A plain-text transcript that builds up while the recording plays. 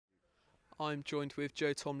I'm joined with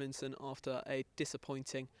Joe Tomlinson after a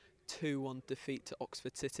disappointing 2-1 defeat to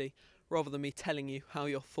Oxford City. Rather than me telling you how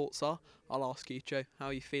your thoughts are, I'll ask you, Joe, how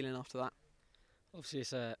are you feeling after that? Obviously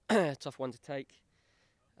it's a tough one to take.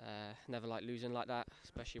 Never like losing like that,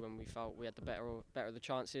 especially when we felt we had the better of the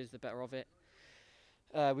chances, the better of it.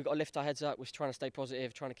 We've got to lift our heads up. We're trying to stay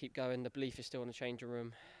positive, trying to keep going. The belief is still in the changing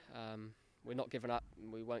room. We're not giving up,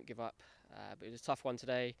 and we won't give up. But it was a tough one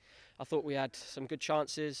today. I thought we had some good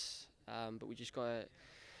chances, but we've got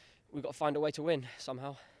to find a way to win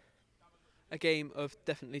somehow. A game of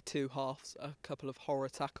definitely two halves, a couple of horror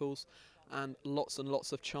tackles and lots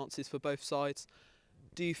of chances for both sides.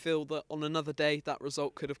 Do you feel that on another day that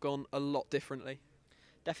result could have gone a lot differently?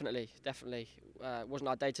 Definitely. It wasn't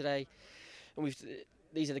our day today, and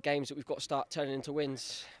these are the games that we've got to start turning into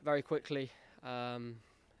wins very quickly.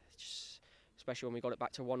 Especially when we got it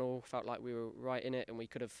back to 1-1, felt like we were right in it and we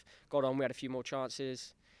could have got on. We had a few more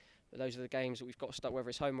chances. But those are the games that we've got to start, whether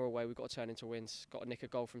it's home or away, we've got to turn into wins. Got to nick a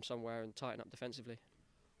goal from somewhere and tighten up defensively.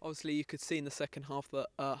 Obviously, you could see in the second half that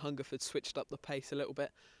Hungerford switched up the pace a little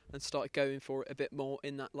bit and started going for it a bit more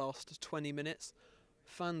in that last 20 minutes.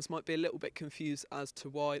 Fans might be a little bit confused as to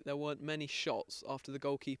why there weren't many shots after the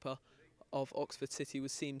goalkeeper of Oxford City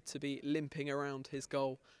seemed to be limping around his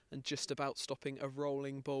goal and just about stopping a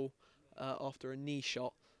rolling ball after a knee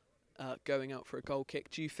shot going out for a goal kick.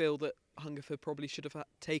 Do you feel that Hungerford probably should have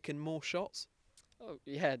taken more shots? Oh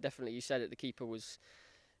yeah, definitely. You said it. The keeper was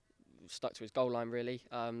stuck to his goal line. Really,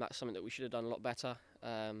 that's something that we should have done a lot better.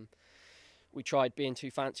 We tried being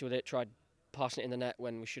too fancy with it. Tried passing it in the net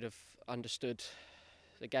when we should have understood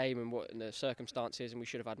the game and the circumstances, and we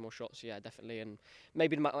should have had more shots. Yeah, definitely. And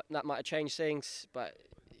maybe that might have changed things, but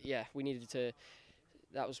yeah, we needed to.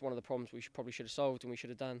 That was one of the problems we probably should have solved and we should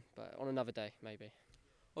have done, but on another day, maybe.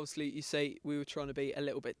 Obviously, you say we were trying to be a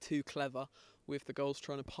little bit too clever with the goals,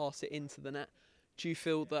 trying to pass it into the net. Do you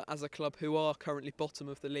feel that as a club who are currently bottom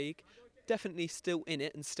of the league, definitely still in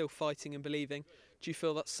it and still fighting and believing, do you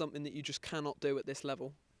feel that's something that you just cannot do at this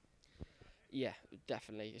level? Yeah,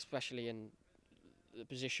 definitely, especially in the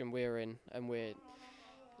position we're in and we're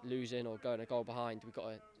losing or going a goal behind. We've got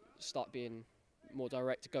to start being more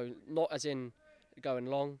direct, not as in going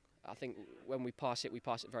long. I think when we pass it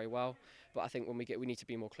very well. But I think when we need to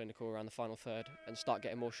be more clinical around the final third and start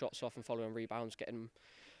getting more shots off and following rebounds, getting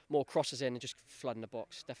more crosses in and just flooding the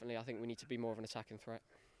box. Definitely, I think we need to be more of an attacking threat.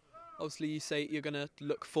 Obviously, you say you're going to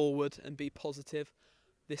look forward and be positive.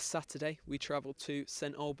 This Saturday, we travel to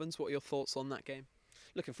St Albans. What are your thoughts on that game?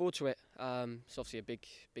 Looking forward to it. It's obviously a big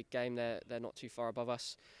game. They're not too far above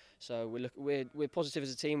us. So we're positive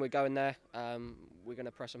as a team. We're going there. We're going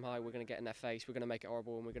to press them high. We're going to get in their face. We're going to make it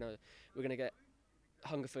horrible, and we're going to get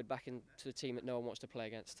Hungerford back into the team that no one wants to play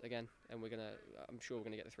against again. And I'm sure we're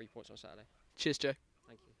going to get the 3 points on Saturday. Cheers, Joe.